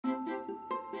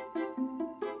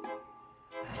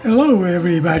Hello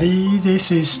everybody, this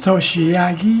is Toshi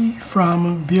Yagi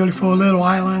from beautiful little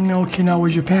island Okinawa,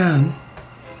 Japan.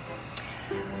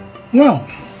 Well,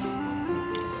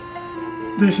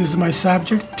 this is my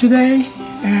subject today,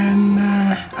 and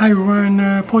I run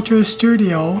a portrait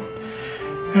studio,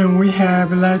 and we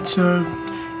have lots of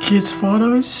kids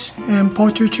photos and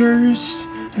portraitures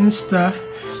and stuff.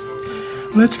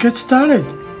 Let's get started.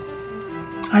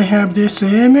 I have this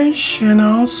image, and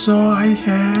also I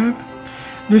have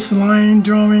this line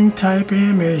drawing type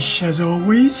image. As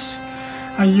always,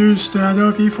 I used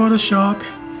Adobe Photoshop,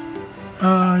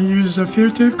 use a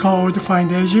filter called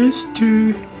Find Edges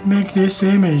to make this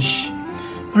image.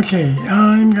 Okay,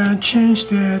 I'm gonna change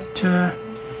that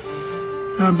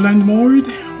blend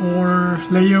mode or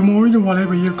layer mode,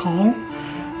 whatever you call.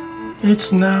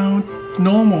 It's now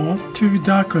normal to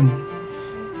darken.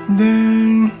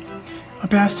 Then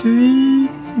opacity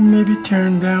maybe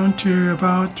turn down to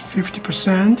about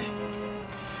 50%.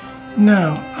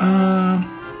 Now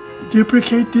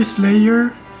duplicate this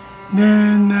layer,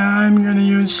 then I'm gonna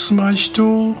use smudge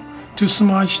tool to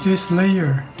smudge this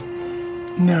layer.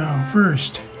 Now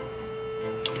first,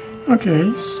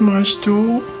 okay, smudge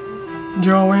tool,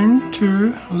 drawing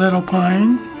to little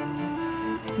pine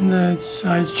that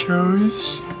I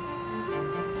chose.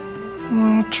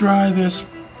 I'll try this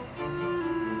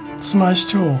smudge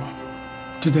tool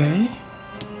today.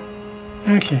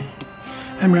 Okay,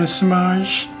 I'm gonna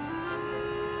smudge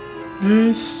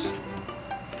this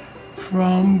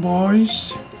from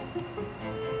boys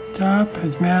top.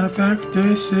 As a matter of fact,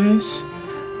 this is,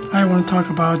 I want to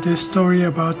talk about this story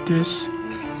about this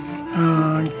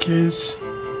kids,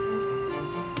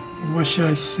 what should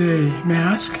I say,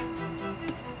 mask.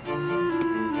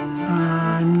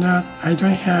 I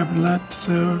don't have lots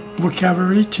of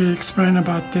vocabulary to explain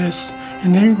about this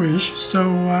in English,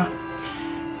 so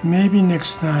maybe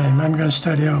next time I'm gonna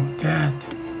study out that.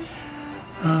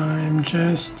 I'm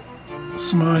just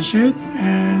smudge it,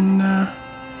 and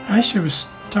I should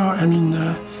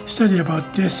study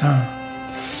about this, huh?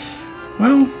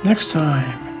 Well, next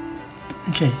time.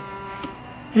 Okay,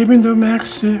 even though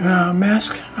mask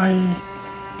I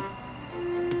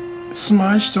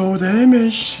smudged all the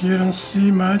image, you don't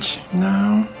see much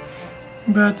now,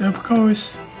 but of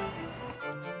course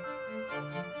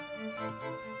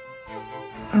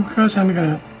I'm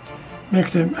gonna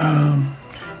make the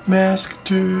mask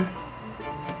to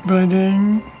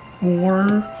blending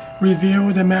or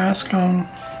reveal the mask on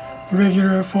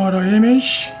regular photo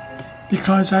image.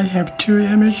 Because I have two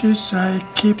images, I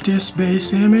keep this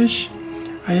base image.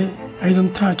 I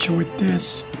don't touch with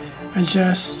this. I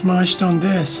just smudged on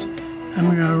this. I'm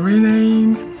gonna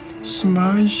rename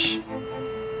smudge.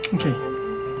 Okay.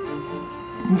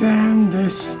 Then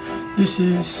this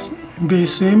is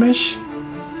base image.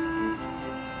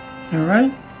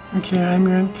 Alright. Okay, I'm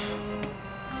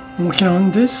working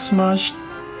on this smudged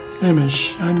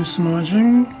image. I'm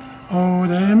smudging all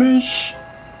the image.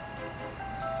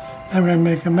 I'm gonna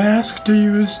make a mask to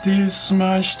use this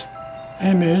smudged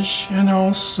image, and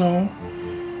also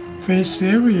face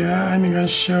area, I'm gonna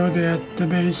show that the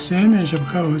base image, of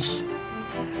course.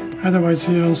 Otherwise,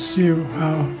 you don't see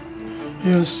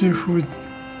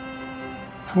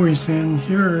who is in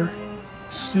here.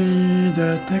 See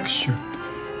the texture.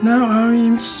 Now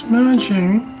I'm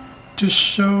smudging to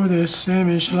show this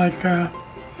image, like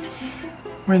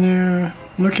when you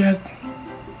look at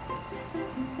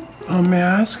a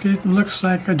mask, it looks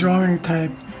like a drawing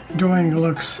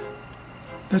looks.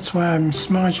 That's why I'm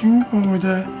smudging all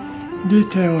the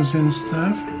details and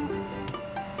stuff.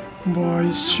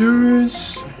 Boys'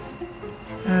 shoes,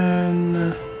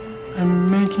 and I'm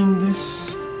making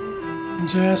this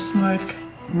just like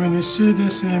when you see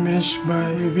this image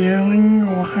by revealing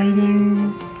or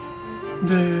hiding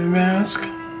the mask.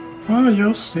 Well,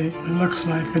 you'll see, it looks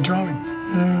like a drawing.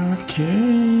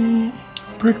 Okay,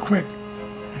 pretty quick.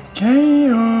 Okay,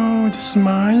 the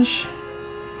smudge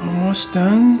almost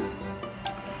done.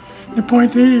 The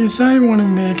point is, I want to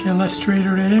make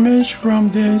illustrated image from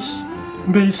this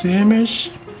base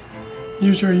image.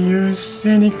 Usually use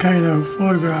any kind of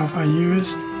photograph I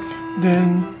used.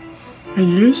 Then I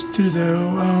used to,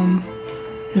 though,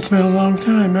 it's been a long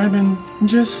time. I've been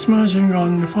just smudging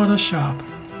on Photoshop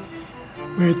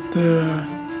with the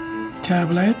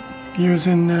tablet,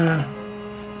 using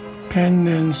pen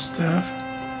and stuff.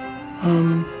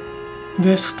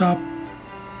 Desktop,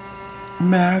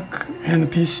 Mac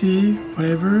and PC,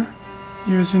 whatever,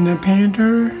 using the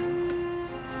painter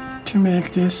to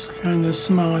make this kind of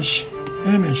smudge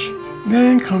image.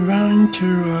 Then combine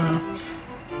to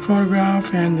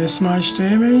photograph and the smudged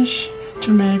image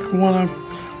to make one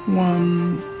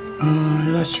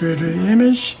illustrator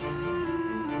image.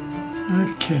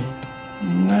 Okay,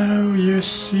 now you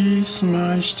see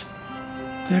smudged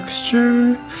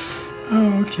texture.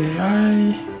 Oh, okay,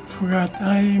 I forgot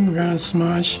I'm gonna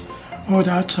smudge all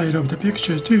the outside of the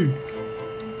picture too.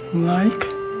 Like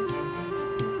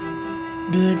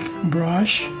big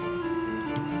brush.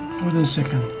 Hold on a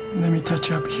second. Let me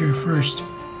touch up here first.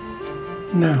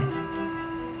 Now,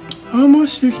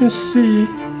 almost you can see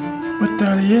what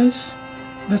that is.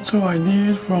 That's all I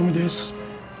need from this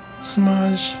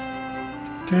smudge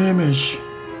to image.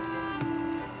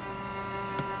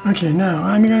 Okay, now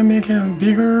I'm gonna make it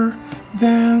bigger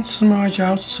than smudge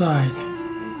outside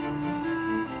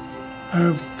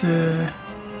of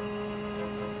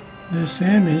this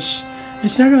image.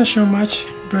 It's not gonna show much,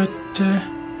 but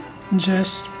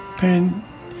just paint.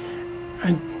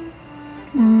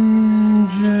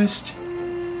 Just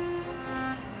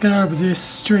get out of this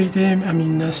straight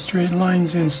straight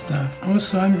lines and stuff.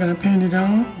 Also, I'm gonna paint it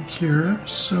on here.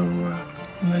 So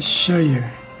let's show you.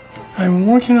 I'm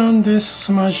working on this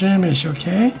smudge image.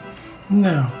 Okay.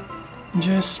 Now,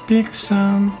 just pick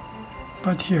some,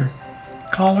 but here,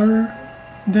 color.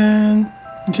 Then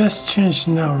just change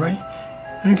now, right?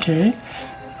 Okay.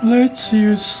 Let's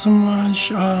use smudge.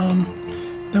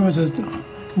 There was a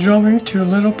drawing to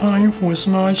Little Pine for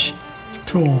smudge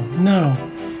tool. Now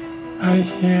I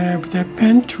have the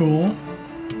pen tool,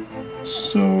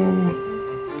 so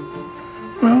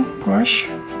well, brush,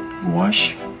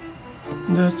 wash.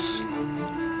 That's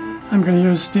I'm gonna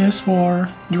use this for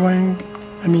drawing.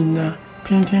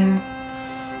 Painting.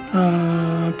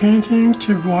 Painting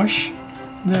to wash.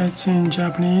 That's in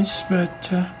Japanese, but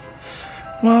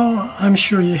well, I'm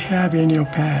sure you have in your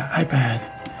iPad.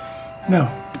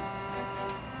 Now,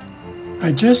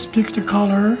 I just picked the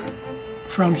color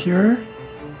from here.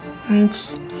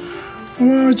 It's,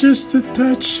 well, just a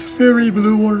touch fairy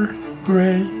blue or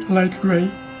gray, light gray.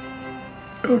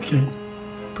 Okay,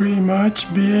 pretty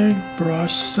much big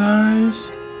brush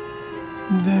size.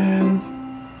 Then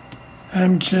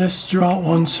I'm just draw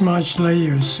on smudge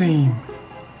layer seam.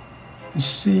 You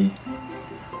see,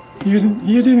 you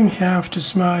didn't have to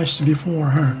smudge before,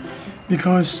 huh?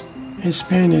 Because it's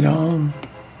painted on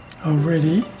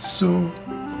already, so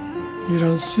you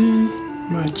don't see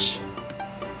much.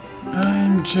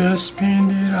 I'm just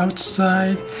painted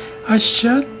outside. I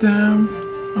shot them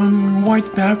on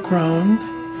white background,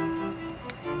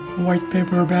 white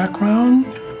paper background,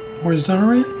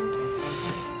 horizontally.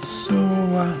 So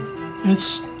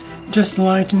it's just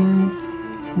lighten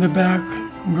the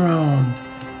background,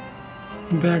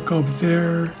 back of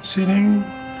their sitting.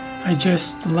 I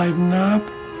just lighten up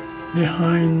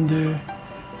behind the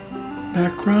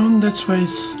background. That's why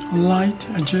it's light,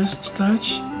 adjust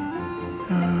touch.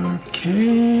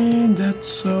 Okay,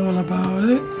 that's all about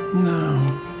it.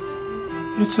 Now,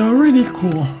 it's already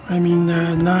cool.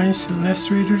 Nice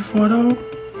illustrated photo.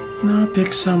 Now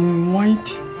pick some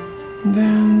white,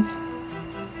 then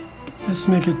just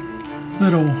make it a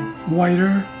little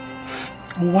whiter,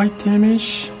 white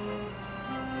image.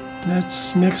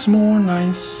 Let's mix more,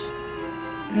 nice.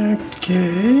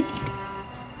 Okay,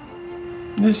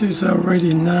 this is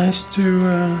already nice to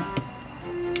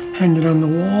hang it on the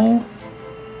wall.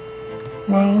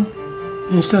 Well,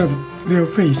 instead of their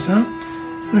face, huh?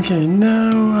 Okay, now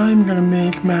I'm gonna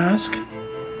make mask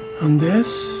on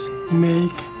this,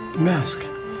 make mask,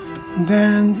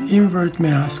 then invert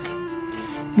mask.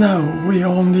 Now we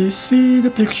only see the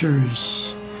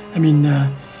pictures.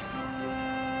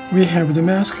 We have the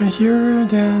mask here,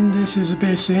 then this is a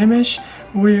base image.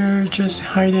 We're just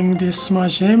hiding this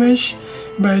smudge image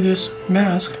by this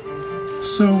mask.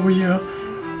 So we are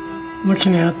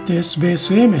looking at this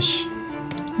base image.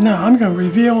 Now I'm gonna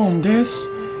reveal on this.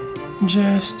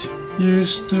 Just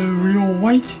use the real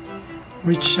white,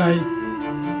 which I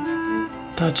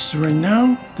touched right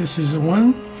now. This is the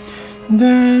one.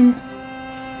 Then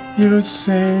use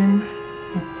same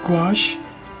gouache.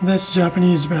 That's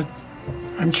Japanese, but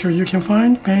I'm sure you can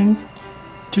find paint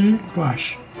to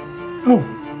gouache. Oh,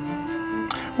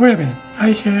 wait a minute.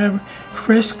 I have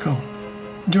fresco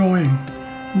drawing.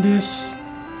 This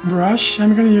brush,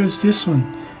 I'm gonna use this one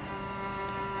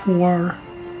for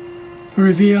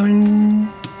reveal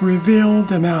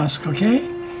the mask, okay?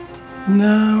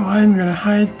 Now I'm gonna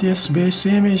hide this base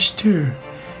image too.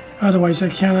 Otherwise I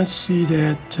cannot see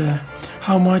that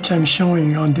how much I'm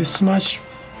showing on this smudge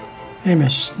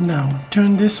image. Now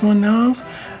turn this one off.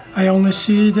 I only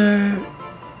see the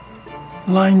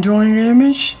line drawing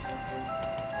image.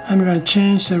 I'm gonna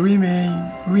change the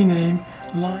rename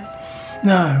line.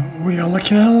 Now we are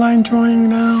looking at line drawing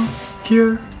now.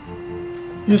 Here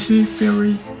you see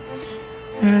fairy,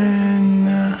 and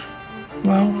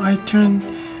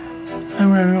I'm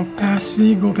going to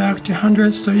opacity go back to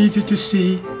 100, so easy to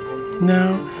see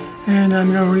now. And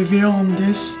I'm going to reveal on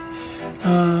this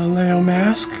layer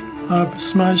mask of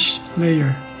smudge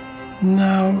layer.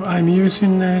 Now I'm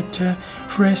using that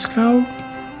fresco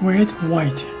with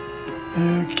white.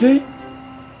 Okay,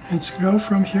 let's go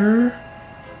from here.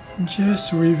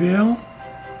 Just reveal.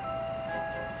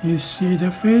 You see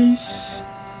the face.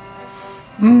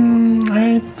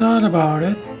 I thought about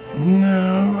it.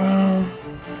 No,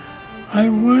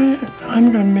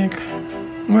 I'm gonna make,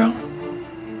 well,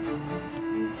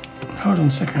 hold on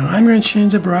a second. I'm gonna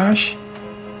change the brush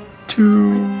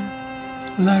to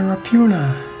La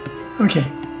Rapuna. Okay,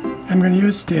 I'm gonna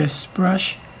use this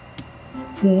brush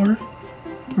for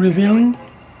revealing.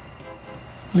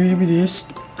 Leave this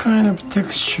kind of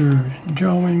texture,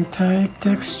 drawing type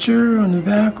texture on the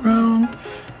background.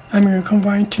 I'm going to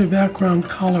combine to background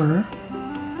color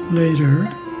later.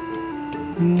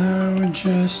 Now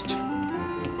just,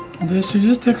 this is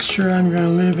just texture, I'm going to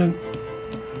leave it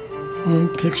on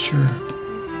picture.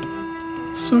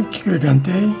 So cute, aren't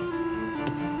they?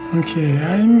 Okay,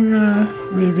 I'm going to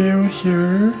reveal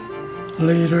here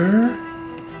later.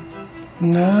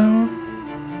 Now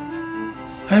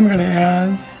I'm going to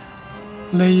add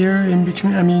layer in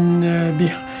between,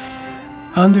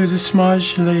 under the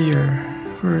smudge layer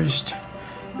first.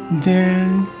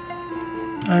 Then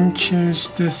I'm choose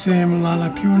the same La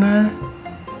Lapuna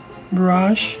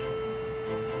brush.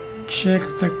 Check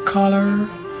the color,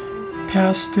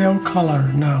 pastel color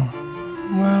now.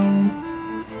 Well,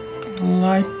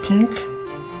 light pink.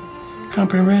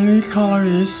 Complementary color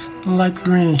is light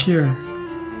green here.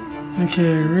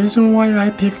 Okay, reason why I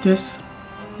picked this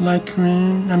light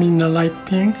green, the light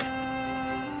pink,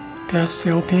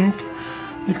 pastel pink,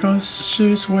 because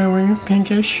she's wearing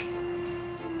pinkish.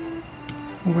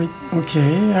 Wait,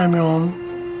 okay, I'm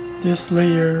on this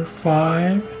layer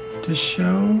 5 to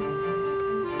show.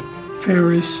 Here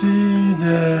we see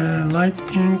the light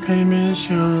pink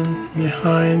image on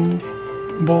behind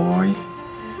boy.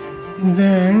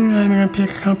 Then I'm gonna pick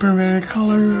complementary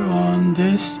color on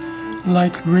this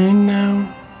light green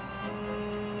now.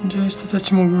 Just a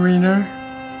touch more greener.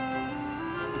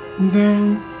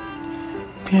 Then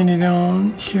paint it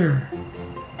on here.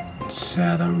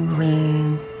 Saddle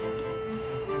green.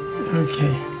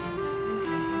 Okay.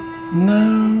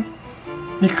 Now,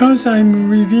 because I'm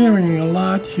revealing a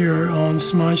lot here on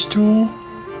smudge tool,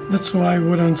 that's why I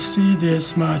wouldn't see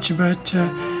this much, but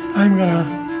I'm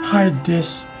gonna hide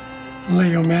this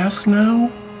layer mask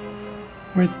now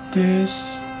with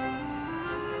this.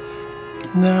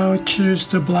 Now choose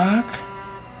the black,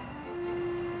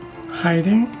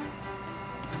 hiding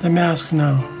the mask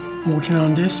now, working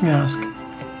on this mask.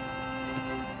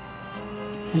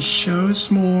 It shows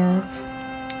more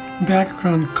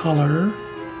background color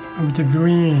of the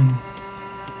green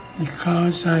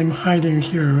because I'm hiding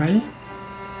here, right?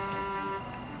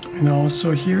 And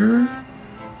also here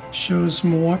shows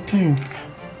more pink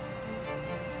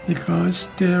because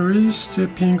there is the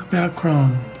pink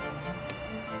background.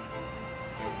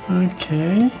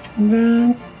 Okay,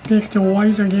 then pick the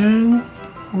white again.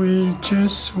 We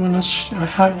just want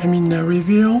to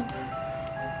reveal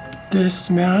this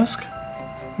mask,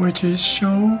 which is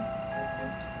show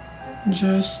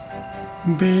just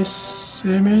base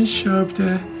image of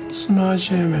the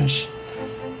smudge image.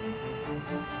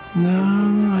 Now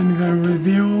I'm going to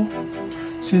reveal,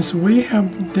 since we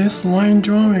have this line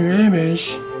drawing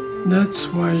image, that's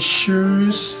why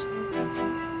shoes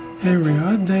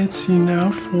area, that's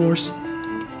enough for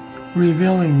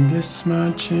revealing. This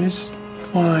much is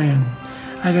fine.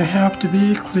 I don't have to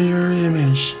be clear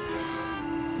image,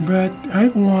 but I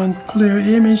want clear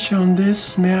image on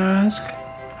this mask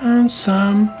and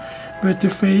some, but the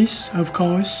face, of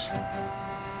course,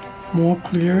 more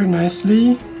clear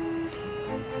nicely.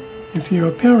 If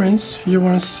your parents, you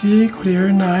want to see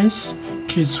clear, nice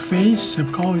kid's face,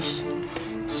 of course.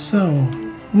 So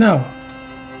now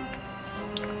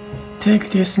take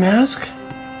this mask,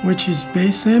 which is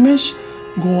base image,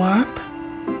 go up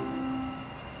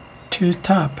to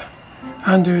top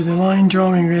under the line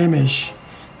drawing image.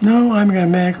 Now I'm gonna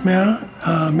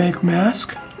make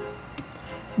mask,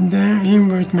 then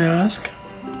invert mask.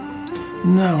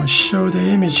 Now show the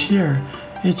image here.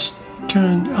 It's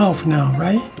turned off now,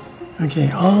 right?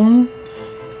 Okay, on.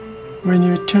 When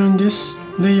you turn this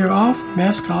layer off,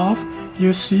 mask off,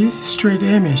 you see straight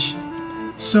image.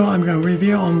 So I'm going to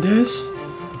reveal on this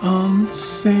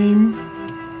same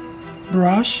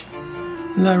brush,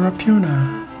 La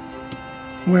Rapuna,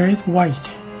 with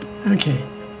white. Okay,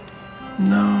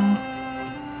 now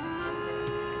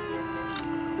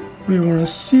we want to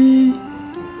see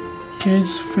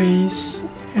kid's face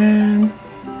and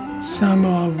some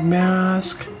of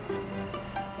mask,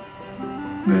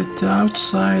 but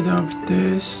outside of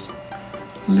this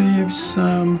leaves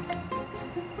some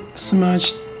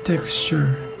smudge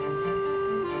texture.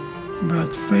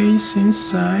 But face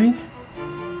inside,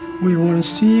 we want to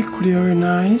see clear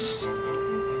nice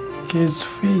kid's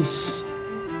face.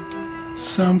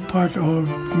 Some part of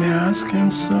mask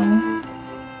and some.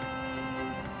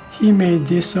 He made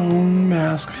this own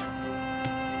mask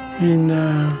in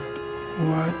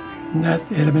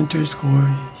not elementary school.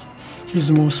 He's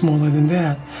more smaller than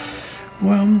that.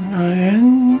 Well,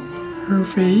 and her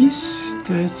face,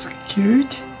 that's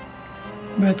cute.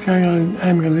 But I'm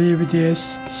gonna leave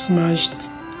this smudged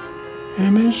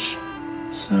image,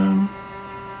 some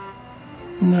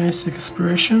nice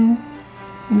expression,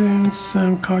 then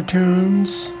some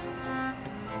cartoons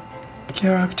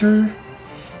character,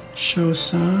 show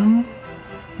some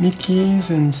Mickeys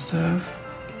and stuff.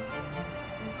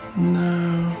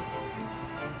 Now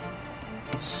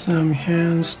some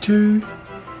hands too,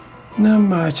 not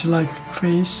much like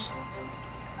face,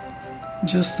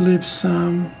 just leave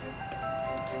some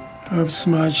of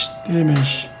smudged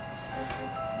image.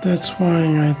 That's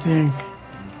fine, I think.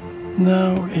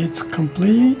 Now it's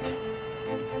complete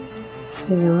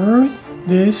for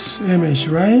this image,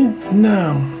 right?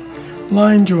 Now,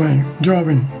 line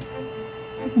drawing.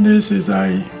 This is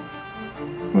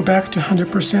we're back to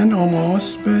 100%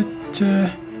 almost, but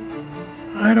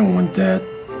I don't want that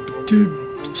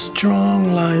too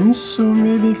strong lines, so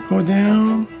maybe go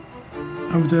down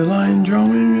of the line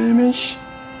drawing image.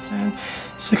 And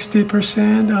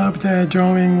 60% of the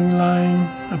drawing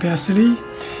line opacity.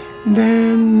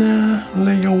 Then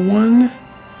layer 1,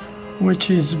 which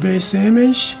is base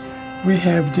image, we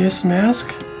have this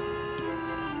mask.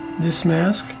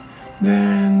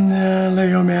 Then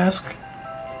layer mask,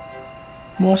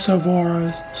 most of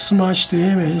our smudged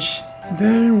image.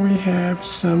 Then we have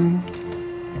some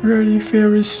really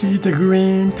very see the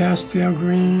green, pastel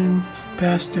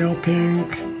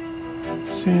pink,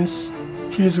 since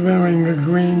he's wearing a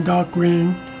green, dark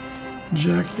green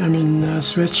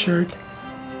sweatshirt.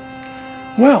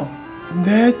 Well,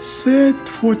 that's it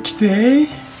for today.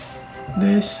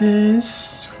 This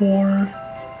is for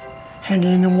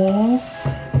hanging the wall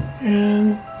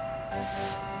and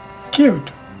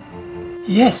cute.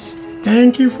 Yes,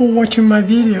 thank you for watching my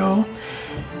video.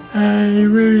 I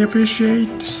really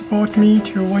appreciate support me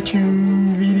to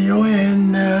watching video,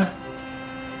 and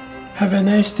have a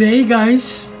nice day,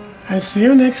 guys. I'll see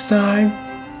you next time.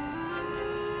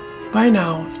 Bye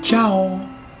now. Ciao.